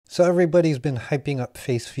So everybody's been hyping up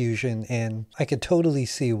Face Fusion, and I could totally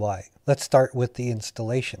see why. Let's start with the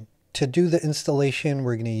installation. To do the installation,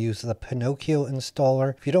 we're going to use the Pinokio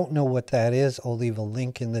installer. If you don't know what that is, I'll leave a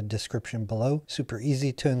link in the description below. Super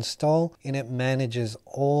easy to install, and it manages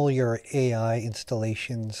all your AI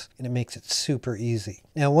installations, and it makes it super easy.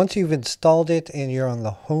 Now, once you've installed it and you're on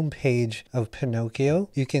the home page of Pinokio,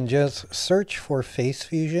 you can just search for Face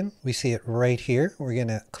Fusion. We see it right here. We're going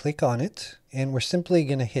to click on it, and we're simply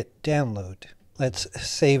going to hit download. Let's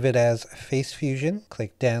save it as Face Fusion.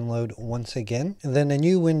 Click download once again, and then a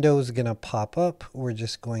new window is going to pop up. We're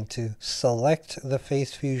just going to select the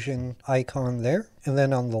Face Fusion icon there, and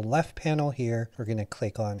then on the left panel here, we're going to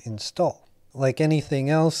click on install. Like anything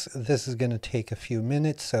else, this is going to take a few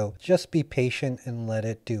minutes, so just be patient and let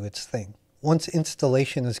it do its thing. Once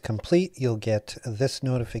installation is complete, you'll get this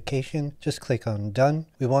notification. Just click on done.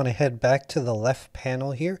 We want to head back to the left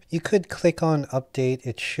panel here. You could click on update.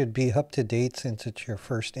 It should be up to date since it's your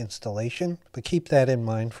first installation, but keep that in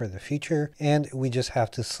mind for the future. And we just have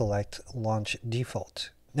to select launch default.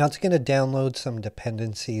 Now it's going to download some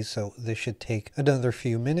dependencies, so this should take another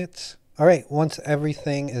few minutes. All right, once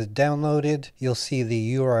everything is downloaded, you'll see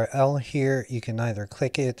the URL here. You can either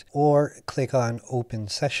click it or click on open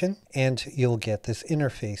session, and you'll get this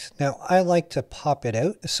interface. Now, I like to pop it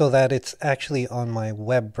out so that it's actually on my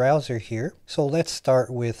web browser here. So let's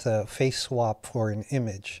start with a face swap for an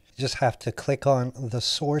image. You just have to click on the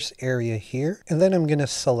source area here, and then I'm going to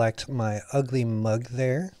select my ugly mug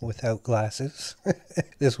there without glasses.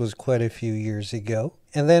 This was quite a few years ago.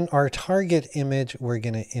 And then our target image we're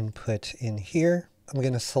going to input in here. I'm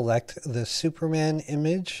going to select the Superman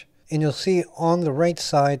image. And you'll see on the right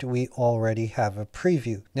side, we already have a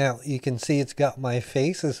preview. Now you can see it's got my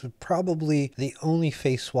face. This is probably the only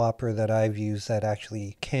face swapper that I've used that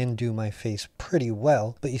actually can do my face pretty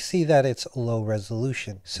well. But you see that it's low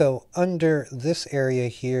resolution. So under this area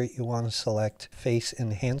here, you want to select Face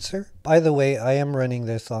Enhancer. By the way, I am running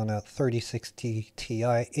this on a 3060 Ti,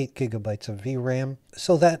 8 gigabytes of VRAM.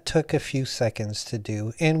 So that took a few seconds to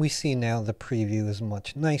do, and we see now the preview is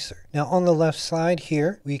much nicer. Now on the left side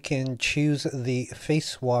here, we can choose the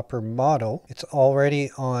face swapper model. It's already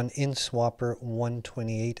on InSwapper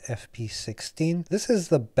 128FP16. This is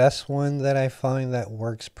the best one that I find that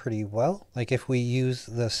works pretty well. Like if we use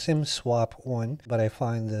the SimSwap one, but I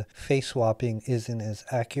find the face swapping isn't as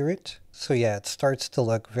accurate. So yeah, it starts to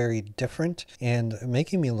look very different and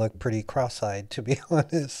making me look pretty cross-eyed, to be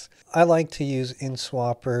honest. I like to use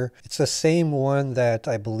InSwapper. It's the same one that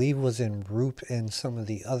I believe was in Roop and some of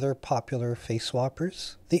the other popular face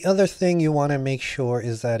swappers. The other thing you want to make sure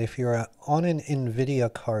is that if you're on an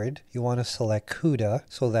NVIDIA card, you want to select CUDA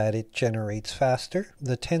so that it generates faster.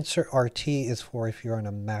 The Tensor RT is for if you're on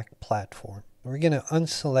a Mac platform. We're going to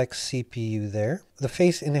unselect CPU there. The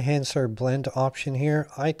face enhancer blend option here,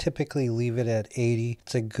 I typically leave it at 80.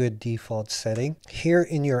 It's a good default setting. Here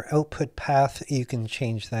in your output path, you can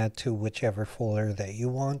change that to whichever folder that you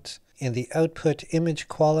want. In the output image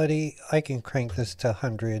quality, I can crank this to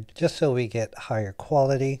 100 just so we get higher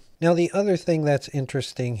quality. Now the other thing that's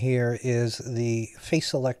interesting here is the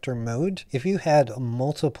face selector mode. If you had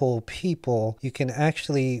multiple people, you can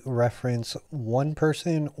actually reference one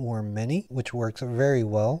person or many, which works very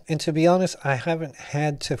well. And to be honest, I haven't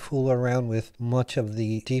had to fool around with much of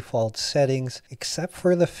the default settings except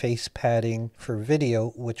for the face padding for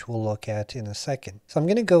video, which we'll look at in a second. So I'm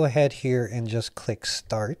going to go ahead here and just click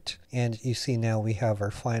start. And you see now we have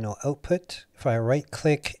our final output. If I right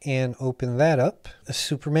click and open that up,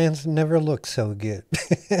 Superman's never looked so good.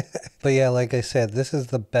 But yeah, like I said, this is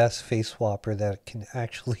the best face swapper that can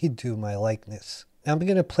actually do my likeness. Now I'm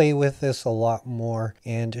going to play with this a lot more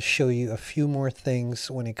and show you a few more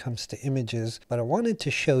things when it comes to images, but I wanted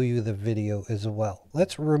to show you the video as well.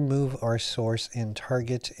 Let's remove our source and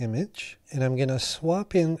target image, and I'm going to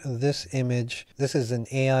swap in this image. This is an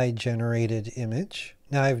AI generated image.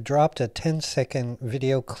 Now I've dropped a 10-second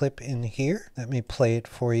video clip in here. Let me play it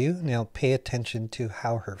for you. Now pay attention to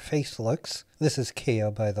how her face looks. This is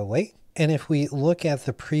Kea, by the way. And if we look at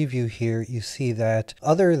the preview here, you see that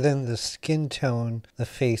other than the skin tone, the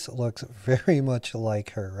face looks very much like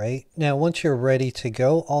her, right? Now, once you're ready to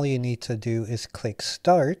go, all you need to do is click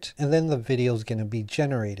start, and then the video is going to be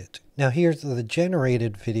generated. Now, here's the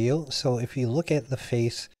generated video. So if you look at the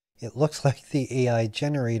face, it looks like the AI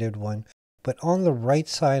generated one. But on the right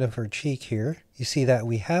side of her cheek here, you see that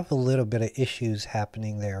we have a little bit of issues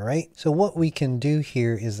happening there, right? So what we can do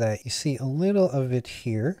here is that you see a little of it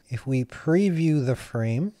here. If we preview the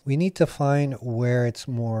frame, we need to find where it's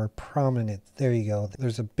more prominent. There you go.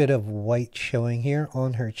 There's a bit of white showing here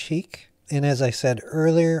on her cheek. And as I said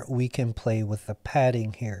earlier, we can play with the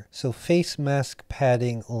padding here. So face mask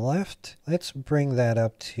padding left. Let's bring that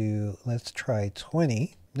up to, let's try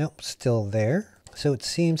 20. Nope, still there. So it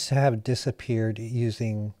seems to have disappeared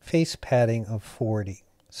using face padding of 40.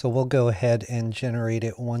 So we'll go ahead and generate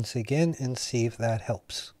it once again and see if that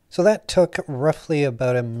helps. So that took roughly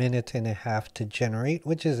about a minute and a half to generate,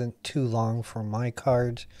 which isn't too long for my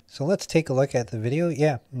card. So let's take a look at the video.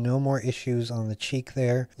 Yeah, no more issues on the cheek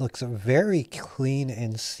there. Looks very clean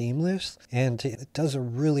and seamless, and it does a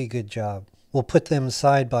really good job. We'll put them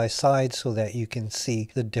side by side so that you can see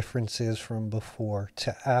the differences from before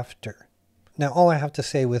to after. Now, all I have to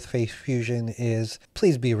say with Face Fusion is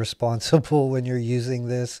please be responsible when you're using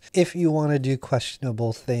this. If you want to do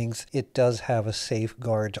questionable things, it does have a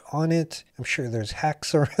safeguard on it. I'm sure there's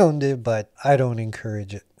hacks around it, but I don't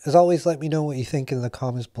encourage it. As always, let me know what you think in the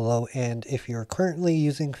comments below, and if you're currently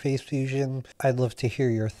using Face Fusion, I'd love to hear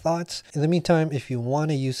your thoughts. In the meantime, if you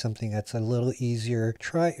want to use something that's a little easier,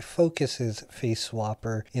 try Focus's Face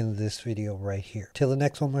Swapper in this video right here. Till the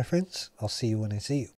next one, my friends, I'll see you when I see you.